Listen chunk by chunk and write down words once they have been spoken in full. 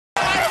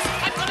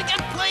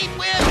great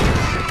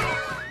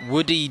whip!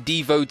 Woody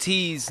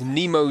devotees,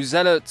 Nemo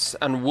zealots,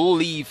 and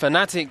Wall-E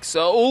fanatics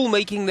are all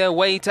making their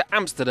way to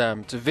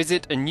Amsterdam to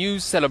visit a new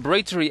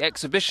celebratory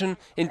exhibition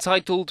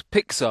entitled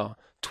Pixar,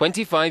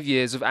 25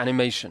 Years of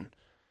Animation.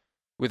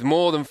 With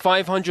more than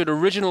 500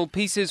 original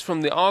pieces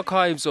from the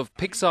archives of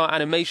Pixar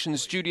Animation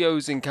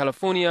Studios in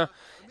California,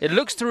 it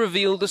looks to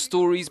reveal the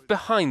stories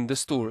behind the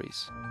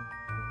stories.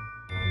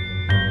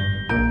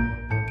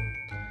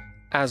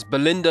 As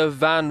Belinda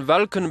van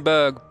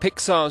Valkenberg,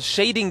 Pixar's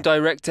shading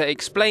director,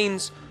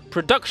 explains,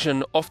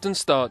 production often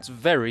starts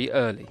very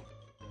early.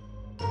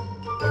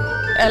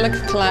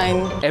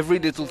 Every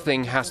little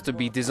thing has to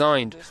be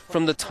designed,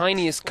 from the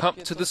tiniest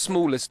cup to the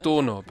smallest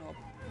doorknob.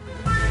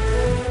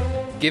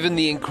 Given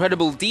the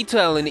incredible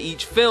detail in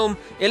each film,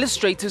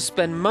 illustrators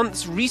spend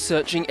months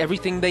researching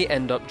everything they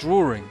end up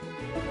drawing.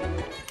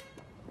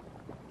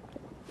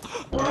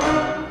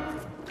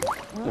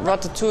 For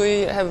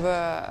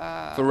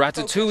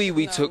Ratatouille,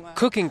 we took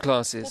cooking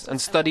classes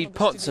and studied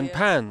pots and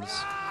pans.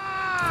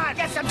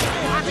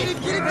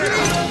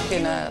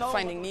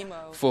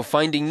 For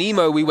Finding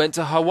Nemo, we went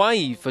to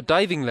Hawaii for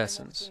diving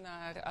lessons.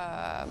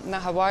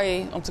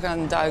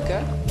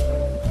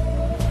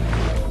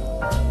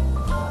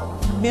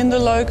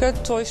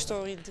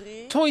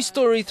 Toy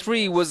Story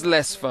 3 was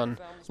less fun.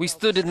 We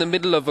stood in the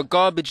middle of a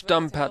garbage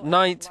dump at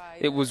night,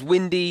 it was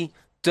windy,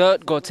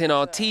 dirt got in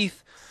our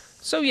teeth.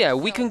 So yeah,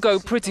 we can go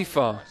pretty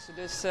far.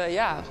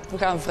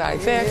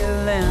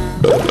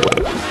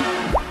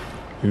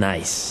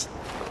 Nice.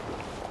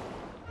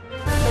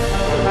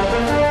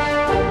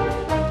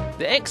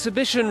 The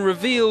exhibition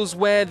reveals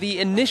where the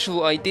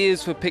initial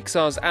ideas for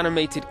Pixar's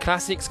animated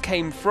classics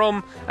came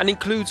from and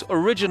includes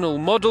original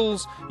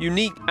models,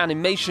 unique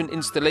animation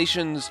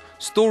installations,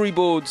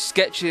 storyboards,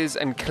 sketches,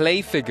 and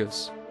clay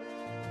figures.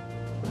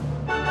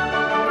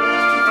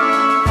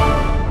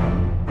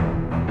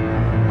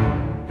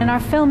 In our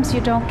films,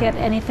 you don't get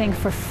anything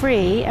for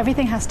free.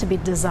 Everything has to be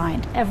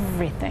designed,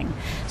 everything.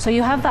 So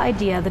you have the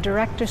idea, the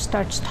director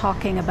starts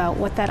talking about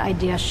what that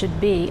idea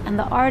should be, and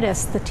the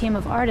artists, the team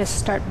of artists,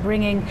 start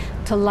bringing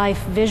to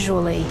life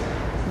visually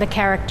the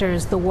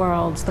characters, the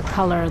worlds, the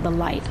color, the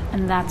light,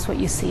 and that's what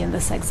you see in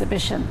this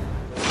exhibition.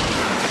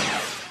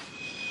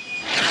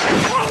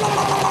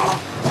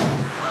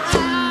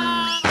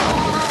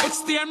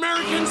 It's the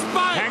American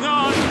spy! Hang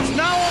on! It's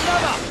now or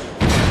never!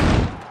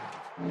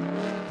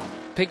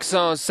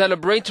 Pixar's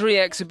celebratory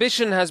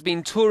exhibition has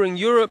been touring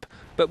Europe,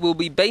 but will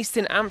be based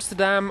in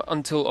Amsterdam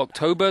until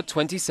October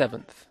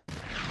 27th.